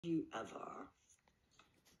You ever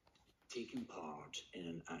taken part in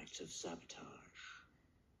an act of sabotage?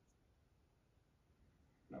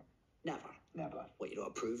 No. Never? Never. What, you don't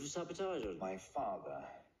approve of sabotage? Or... My father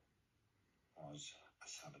was a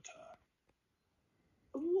saboteur.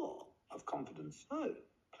 Of what? Of confidence. How?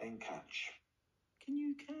 Playing catch. Can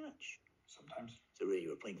you catch? Sometimes. So really you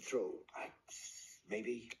were playing throw?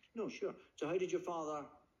 Maybe. No, sure. So how did your father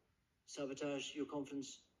sabotage your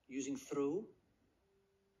confidence? Using throw?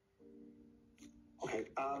 Okay,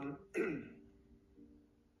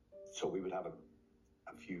 so we would have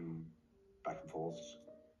a few back and forths,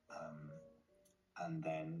 and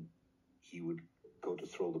then he would go to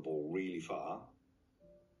throw the ball really far,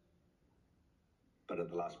 but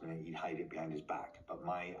at the last minute he'd hide it behind his back. But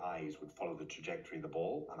my eyes would follow the trajectory of the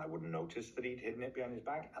ball, and I wouldn't notice that he'd hidden it behind his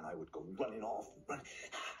back, and I would go running off,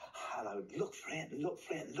 and I would look for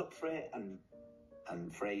it,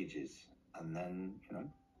 and for ages, and then,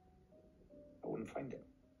 I wouldn't find it.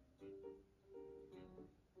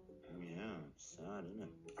 Yeah, it's sad, isn't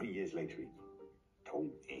it? 3 years later, he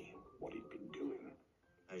told me what he'd been doing.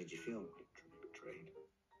 How did you feel? Betrayed.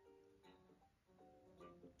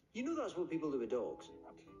 You know that's what people do with dogs?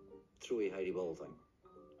 What? Throwy, hidey ball thing.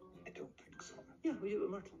 I don't think so. Yeah, we do it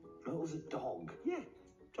with Myrtle. Myrtle's a dog. Yeah,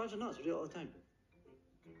 drives her nuts. We do it all the time.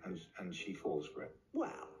 And she falls for it.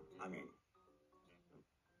 Well, I mean,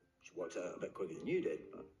 she worked out a bit quicker than you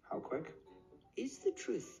did, but... How quick? Is the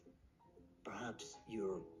truth perhaps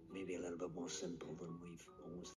you're maybe a little bit more simple than we've always